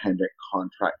independent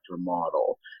contractor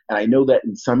model. And I know that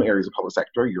in some areas of public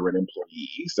sector, you're an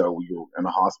employee, so you're in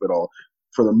a hospital.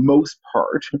 For the most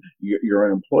part, you're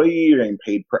an employee, you're getting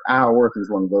paid per hour, things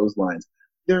along those lines.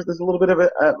 There's a little bit of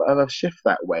a shift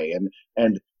that way,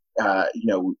 and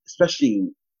especially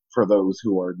for those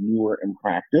who are newer in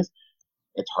practice,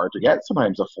 it's hard to get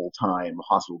sometimes a full time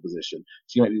hospital position.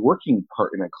 So you might be working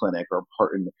part in a clinic or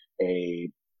part in a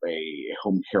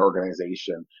home care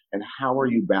organization. And how are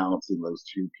you balancing those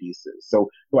two pieces? So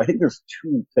I think there's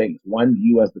two things. One,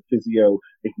 you as the physio,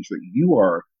 making sure that you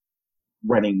are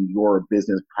running your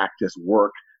business practice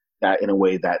work that in a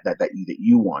way that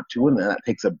you want to, and that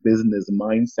takes a business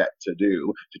mindset to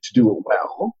do it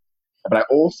well. But I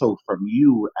also, from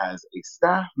you as a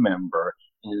staff member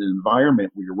in an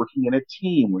environment where you're working in a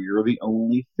team where you're the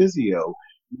only physio,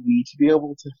 you need to be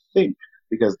able to think,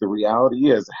 because the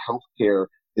reality is healthcare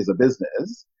is a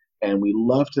business, and we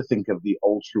love to think of the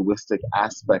altruistic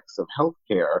aspects of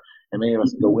healthcare. And many of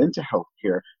us go into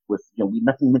healthcare with,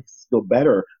 nothing makes us feel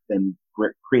better than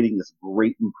creating this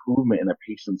great improvement in a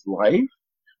patient's life.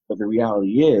 But the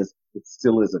reality is, it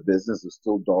still is a business. There's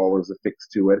still dollars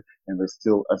affixed to it, and there's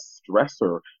still a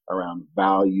stressor around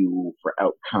value for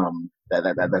outcome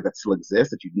that still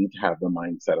exists that you need to have the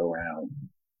mindset around.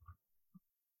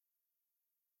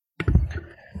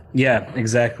 Yeah,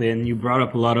 exactly. And you brought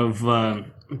up a lot of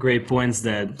great points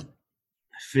that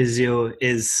physio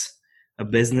is a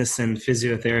business and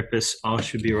physiotherapists all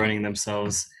should be running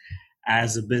themselves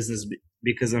as a business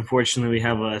because unfortunately we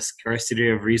have a scarcity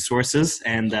of resources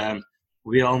and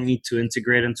we all need to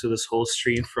integrate into this whole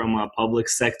stream from a public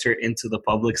sector into the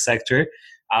public sector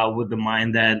with the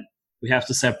mind that we have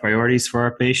to set priorities for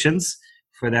our patients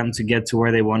for them to get to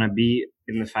where they want to be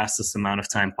in the fastest amount of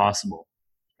time possible,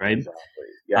 right? Exactly.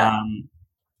 Yeah. Um,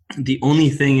 the only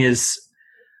thing is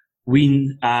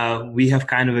we have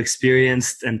kind of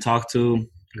experienced and talked to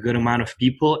a good amount of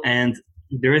people, and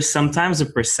there is sometimes a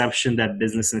perception that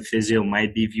business and physio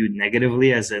might be viewed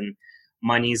negatively, as in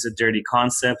money is a dirty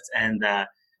concept, and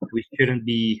we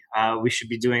should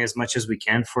be doing as much as we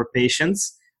can for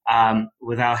patients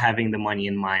without having the money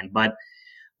in mind. But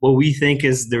what we think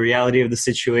is the reality of the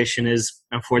situation is,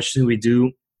 unfortunately, we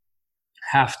do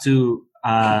have to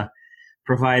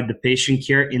provide the patient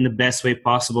care in the best way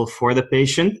possible for the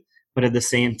patient, but at the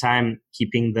same time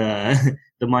keeping the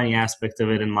the money aspect of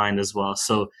it in mind as well.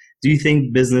 So, do you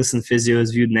think business and physio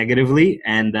is viewed negatively?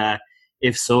 And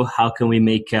if so, how can we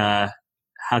make the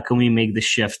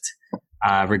shift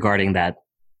regarding that?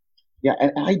 Yeah,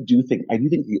 and I do think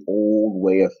the old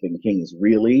way of thinking is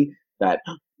really that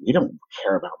we don't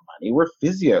care about money. We're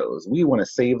physios. We want to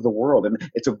save the world. And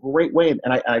it's a great way.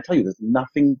 And I tell you, there's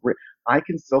nothing great. I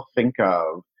can still think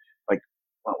of, like,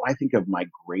 when I think of my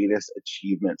greatest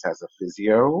achievements as a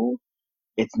physio,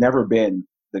 it's never been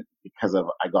because of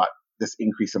I got this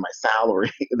increase in my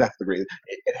salary. That's the greatest.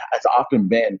 It has often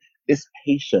been this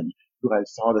patient who I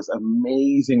saw this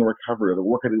amazing recovery, the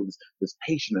work I did with this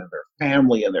patient and their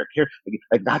family and their care.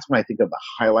 Like that's when I think of the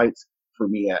highlights for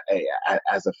me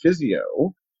as a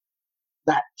physio.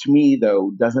 That to me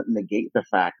though doesn't negate the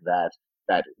fact that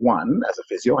one, as a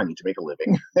physio, I need to make a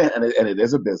living, and it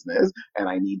is a business, and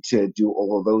I need to do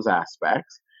all of those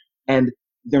aspects, and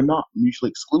they're not mutually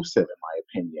exclusive, in my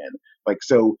opinion. Like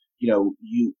so,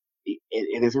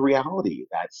 it is a reality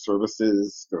that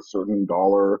services, there's a certain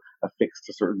dollar affixed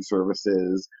to certain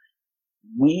services.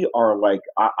 We are like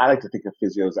I like to think of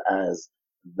physios as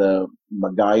the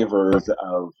MacGyvers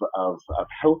of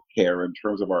healthcare in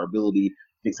terms of our ability to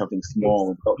take something small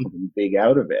and build something big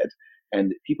out of it.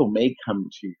 And people may come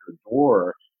to your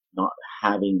door not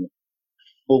having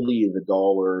fully the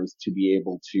dollars to be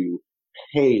able to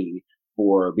pay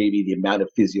for maybe the amount of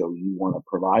physio you want to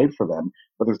provide for them.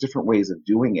 But there's different ways of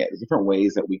doing it. There's different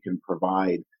ways that we can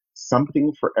provide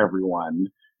something for everyone.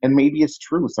 And maybe it's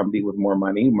true. Somebody with more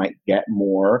money might get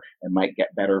more and might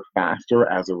get better faster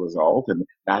as a result. And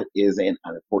that is an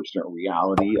unfortunate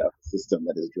reality of a system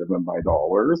that is driven by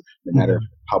dollars, no matter if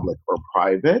it's public or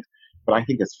private. But I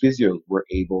think as physios, we're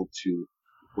able to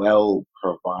well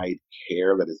provide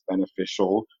care that is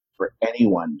beneficial for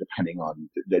anyone, depending on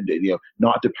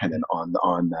not dependent on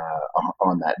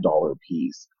that dollar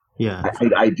piece. Yeah.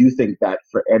 I do think that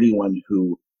for anyone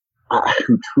who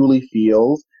truly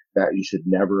feels that you should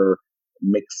never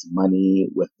mix money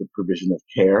with the provision of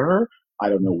care, I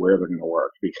don't know where they're going to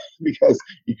work because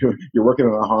you're working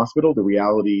in a hospital. The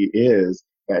reality is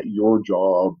that your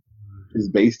job is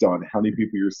based on how many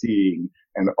people you're seeing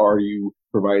and are you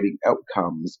providing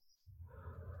outcomes.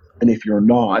 And if you're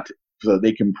not, so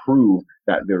they can prove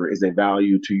that there is a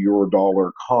value to your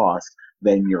dollar cost,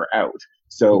 then you're out.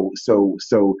 So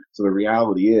the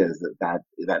reality is that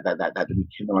we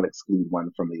cannot exclude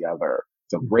one from the other.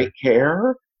 So great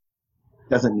care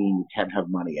doesn't mean you can't have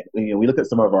money. And, we look at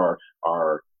some of our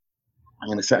I'm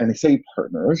going to say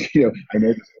partners. I know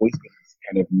there's always been this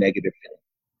kind of negative thing.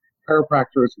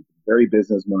 Chiropractors who are very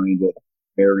business minded,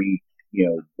 very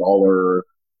dollar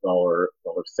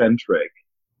centric.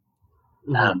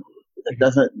 That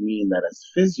doesn't mean that as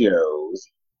physios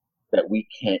that we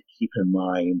can't keep in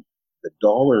mind the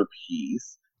dollar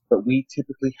piece, but we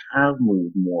typically have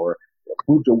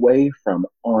moved away from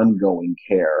ongoing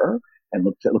care and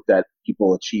looked at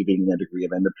people achieving a degree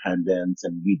of independence,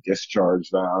 and we discharge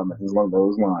them and things along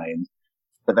those lines.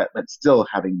 But still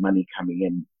having money coming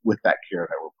in with that care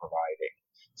that we're providing.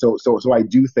 So I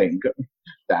do think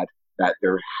that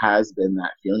there has been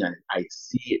that feeling. I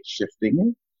see it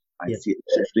shifting. I see it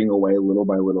shifting away little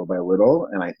by little by little,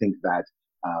 and I think that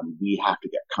we have to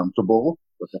get comfortable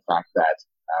with the fact that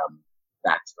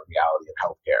that's the reality of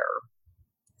healthcare.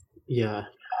 Yeah,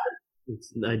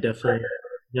 I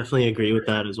definitely agree with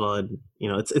that as well. And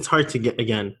it's hard to get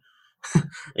again.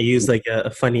 I use like a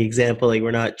funny example, like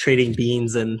we're not trading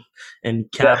beans and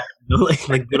cap,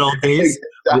 like good old days.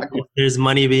 Exactly. There's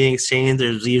money being exchanged.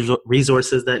 There's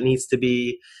resources that needs to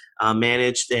be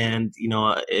managed, and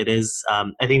it is.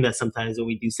 I think that sometimes when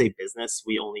we do say business,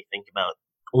 we only think about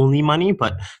only money,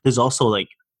 but there's also like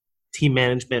team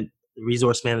management,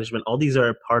 resource management. All these are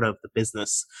a part of the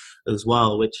business as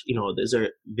well, which those are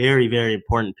very, very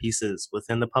important pieces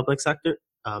within the public sector.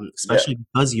 Especially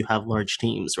because you have large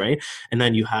teams, right? And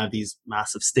then you have these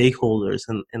massive stakeholders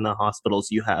in the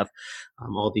hospitals. You have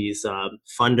all these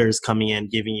funders coming in,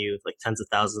 giving you like tens of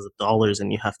thousands of dollars,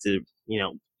 and you have to,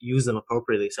 use them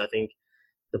appropriately. So I think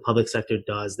the public sector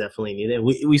does definitely need it.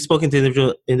 We've spoken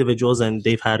to individuals, and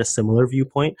they've had a similar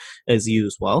viewpoint as you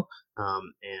as well.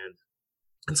 And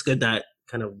it's good that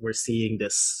kind of we're seeing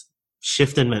this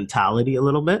shift in mentality a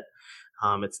little bit.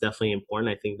 It's definitely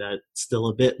important. I think that's still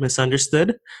a bit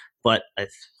misunderstood, but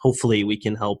hopefully we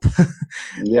can help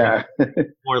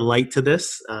more light to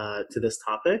this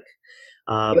topic.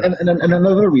 And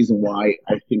another reason why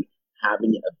I think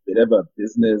having a bit of a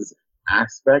business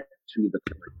aspect to the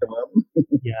curriculum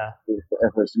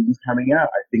for students coming out,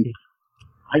 I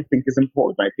think is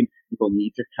important. I think people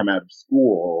need to come out of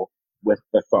school with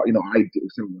the thought. I do.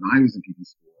 So when I was in PT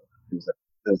school,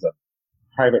 there's a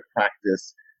private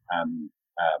practice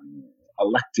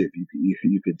elective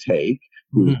you could take,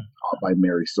 who was taught by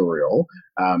Mary Sorial,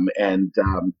 and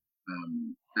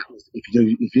that was if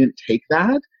you didn't take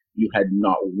that, you had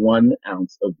not 1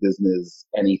 ounce of business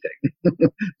anything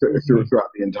throughout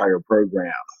the entire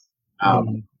program.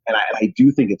 And I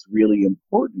do think it's really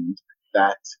important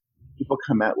that people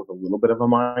come out with a little bit of a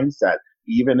mindset,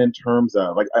 even in terms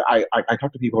of, like, I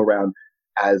talk to people around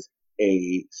as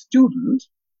a student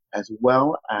as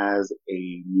well as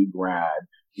a new grad,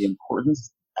 the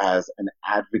importance as an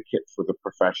advocate for the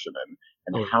profession,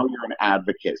 and how you're an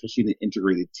advocate, especially in an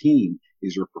integrated team,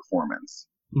 is your performance.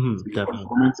 So your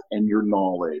performance and your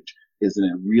knowledge is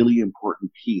a really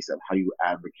important piece of how you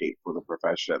advocate for the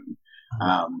profession.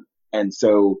 And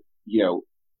so,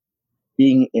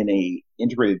 being in a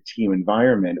integrated team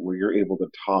environment where you're able to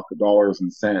talk dollars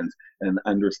and cents and an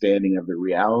understanding of the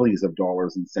realities of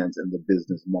dollars and cents and the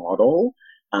business model,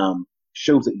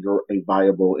 shows that you're a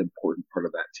viable, important part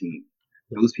of that team.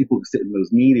 Those people who sit in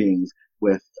those meetings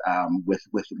with the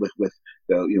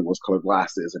rose-colored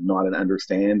glasses and not an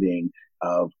understanding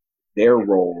of their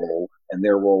role and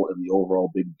their role in the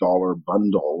overall big dollar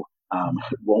bundle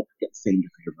won't get the same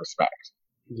degree of respect.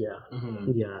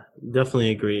 Yeah,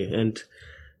 definitely agree. And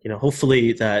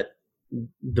hopefully that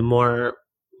the more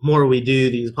we do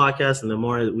these podcasts and the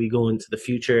more that we go into the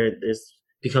future, this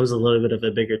becomes a little bit of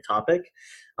a bigger topic.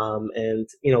 And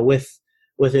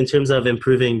with in terms of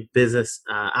improving business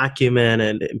acumen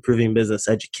and improving business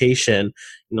education,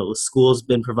 the school's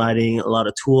been providing a lot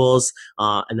of tools,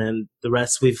 and then the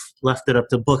rest we've left it up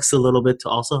to books a little bit to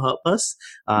also help us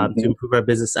to improve our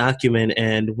business acumen.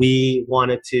 And we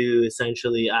wanted to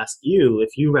essentially ask you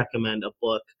if you recommend a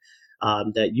book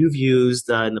that you've used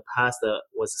in the past that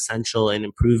was essential in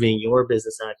improving your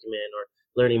business acumen or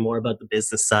learning more about the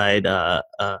business side of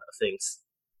things.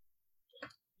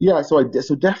 Yeah, so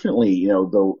definitely,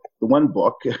 the one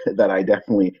book that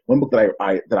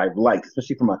I've liked,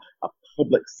 especially from a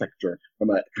public sector, from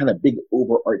a kind of big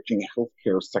overarching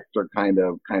healthcare sector kind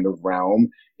of realm,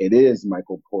 it is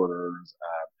Michael Porter's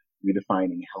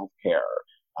Redefining Healthcare.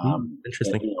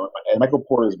 Interesting. And Michael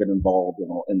Porter has been involved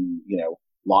in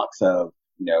lots of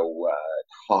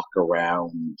talk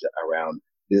around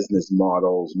business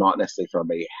models, not necessarily from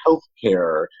a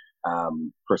healthcare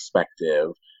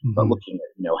perspective, but looking at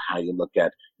how you look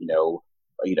at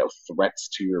threats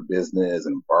to your business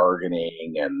and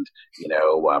bargaining, and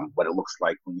what it looks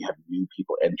like when you have new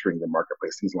people entering the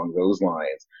marketplace, things along those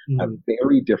lines. A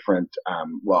very different,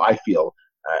 I feel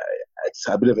it's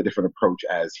a bit of a different approach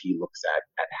as he looks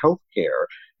at healthcare.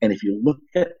 And if you look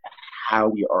at how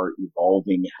we are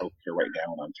evolving healthcare right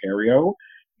now in Ontario,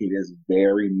 it is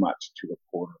very much to the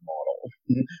Porter model.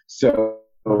 So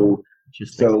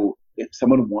if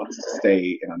someone wants to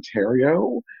stay in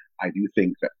Ontario, I do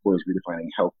think that Porter's Redefining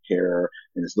Healthcare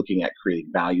and is looking at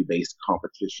creating value-based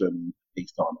competition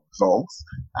based on results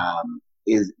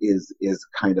is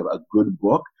kind of a good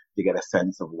book to get a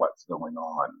sense of what's going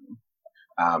on.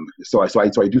 So I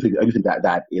do think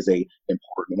that is a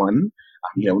important one.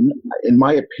 In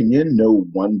my opinion, no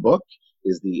one book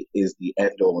is the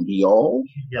end all and be all.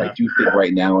 Yeah. I do think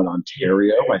right now in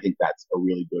Ontario, I think that's a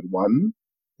really good one.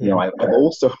 I've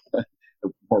also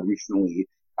more recently,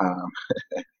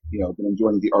 been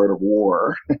enjoying The Art of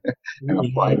War and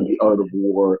applying The Art of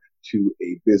War to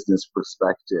a business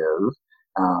perspective.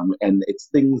 And it's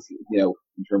things,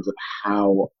 in terms of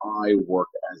how I work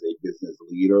as a business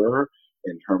leader,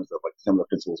 in terms of like some of the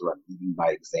principles around leading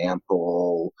by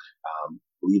example,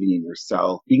 believing in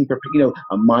yourself, being prepared,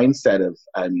 a mindset of,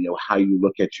 how you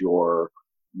look at your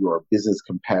business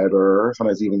competitor,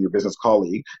 sometimes even your business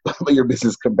colleague, but your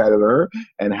business competitor,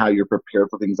 and how you're prepared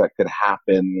for things that could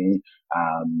happen.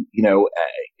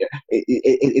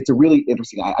 It's a really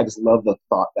interesting. I just love the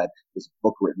thought that this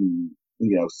book written,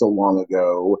 so long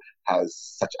ago has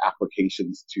such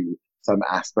applications to some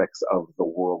aspects of the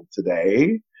world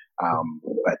today.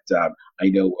 But I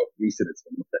know of recent it's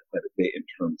been looked at quite a bit in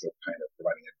terms of kind of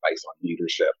providing advice on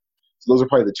leadership. So those are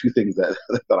probably the two things that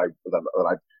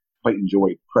I've quite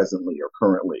enjoyed presently or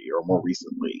currently or more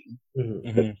recently.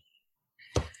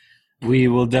 We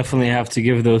will definitely have to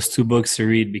give those two books a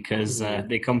read because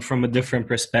they come from a different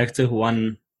perspective.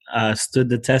 One stood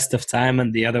the test of time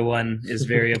and the other one is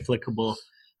very applicable.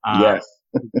 Yes.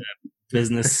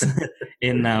 Business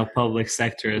in public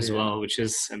sector as well, which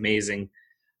is amazing.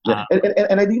 Yeah.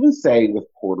 And I'd even say with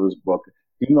Porter's book,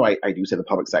 even though I do say the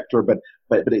public sector, but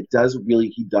it does really,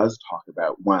 he does talk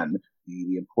about, one,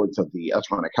 the importance of the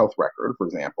electronic health record, for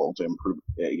example, to improve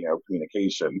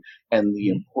communication, and the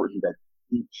importance that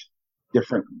each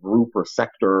different group or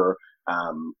sector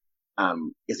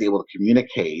is able to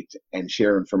communicate and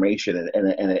share information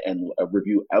and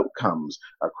review outcomes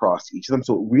across each of them.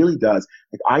 So it really does.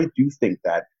 Like, I do think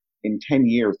that in 10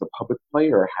 years, the public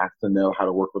player has to know how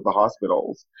to work with the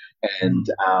hospitals. And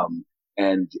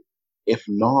if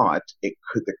not, it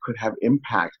could have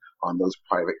impact on those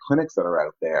private clinics that are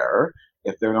out there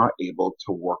if they're not able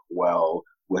to work well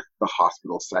with the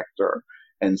hospital sector.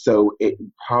 And so it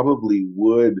probably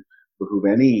would behoove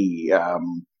any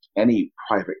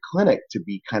private clinic to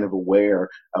be kind of aware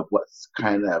of what's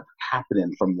kind of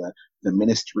happening from the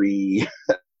ministry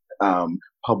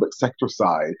public sector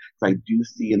side. I do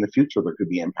see in the future there could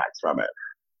be impacts from it.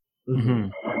 Mm-hmm.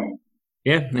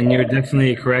 Yeah, and you're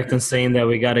definitely correct in saying that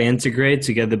we got to integrate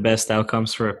to get the best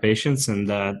outcomes for our patients, and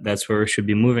that's where we should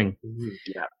be moving.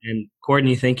 Yeah. And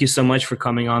Courtney, thank you so much for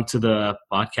coming on to the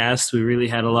podcast. We really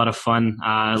had a lot of fun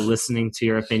listening to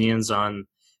your opinions on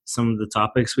some of the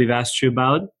topics we've asked you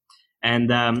about.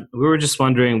 And we were just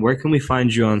wondering, where can we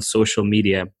find you on social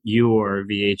media, you or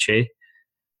VHA?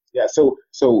 Yeah, so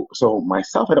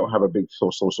myself, I don't have a big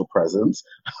social presence.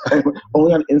 I'm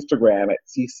only on Instagram at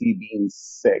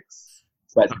ccbean6.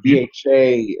 But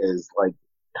VHA is like,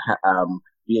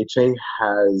 VHA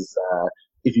has,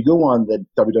 if you go on the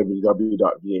www.vha.ca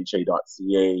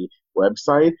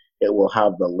website, it will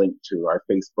have the link to our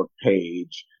Facebook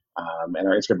page and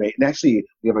our Instagram page. And actually,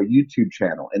 we have a YouTube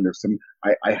channel, and there's some,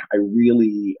 I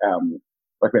really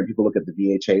recommend people look at the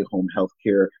VHA Home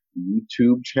Healthcare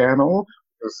YouTube channel.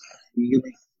 There's really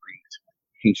great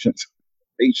patient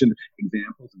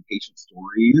examples and patient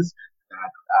stories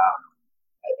that,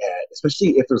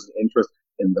 especially if there's an interest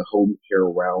in the home care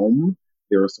realm,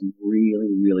 there are some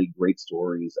really, really great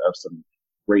stories of some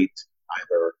great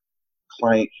either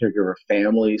client, caregiver,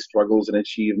 family struggles and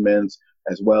achievements,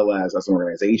 as well as an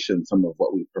organization, some of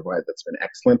what we provide that's been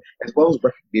excellent, as well as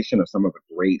recognition of some of the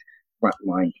great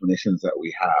frontline clinicians that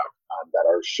we have that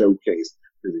are showcased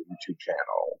through the YouTube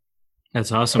channel.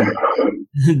 That's awesome.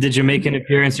 Did you make an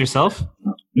appearance yourself?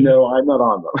 No, I'm not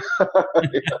on them.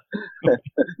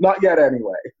 Not yet,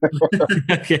 anyway.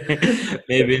 Okay,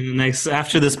 maybe in the next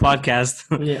after this podcast.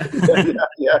 Yeah.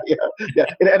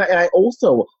 And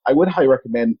I would highly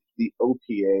recommend the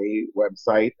OPA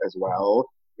website as well.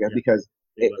 Yeah, because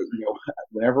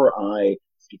whenever I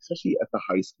speak, especially at the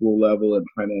high school level, and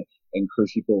trying to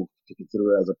encourage people to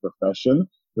consider it as a profession,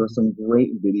 there are some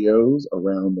great videos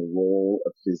around the role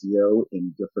of physio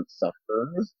in different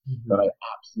sectors that I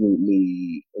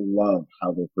absolutely love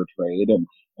how they're portrayed,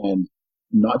 and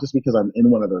not just because I'm in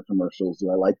one of their commercials do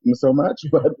I like them so much,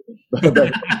 but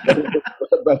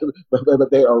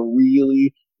they are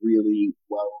really, really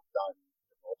well done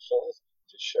commercials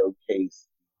to showcase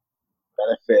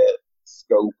benefit,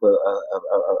 scope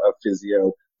of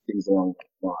physio, things along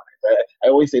those lines. I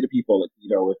always say to people,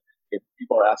 if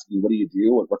people are asking you, what do you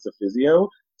do, or what's a physio,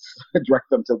 direct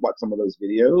them to watch some of those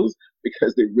videos,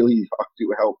 because they really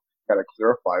do help kind of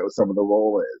clarify what some of the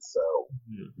role is. So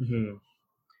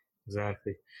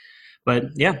Exactly. But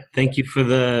yeah, thank you for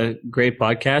the great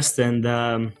podcast, and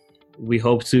we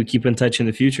hope to keep in touch in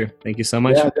the future. Thank you so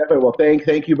much. Yeah, definitely. Well,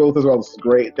 thank you both as well. This is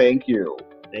great. Thank you.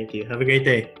 Thank you. Have a great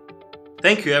day.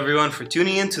 Thank you, everyone, for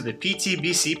tuning in to the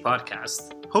PTBC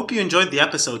podcast. Hope you enjoyed the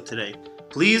episode today.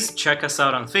 Please check us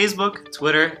out on Facebook,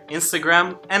 Twitter,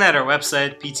 Instagram, and at our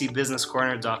website,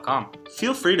 ptbusinesscorner.com.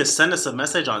 Feel free to send us a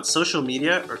message on social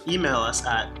media or email us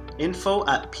at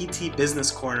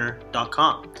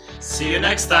info@ptbusinesscorner.com. See you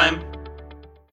next time.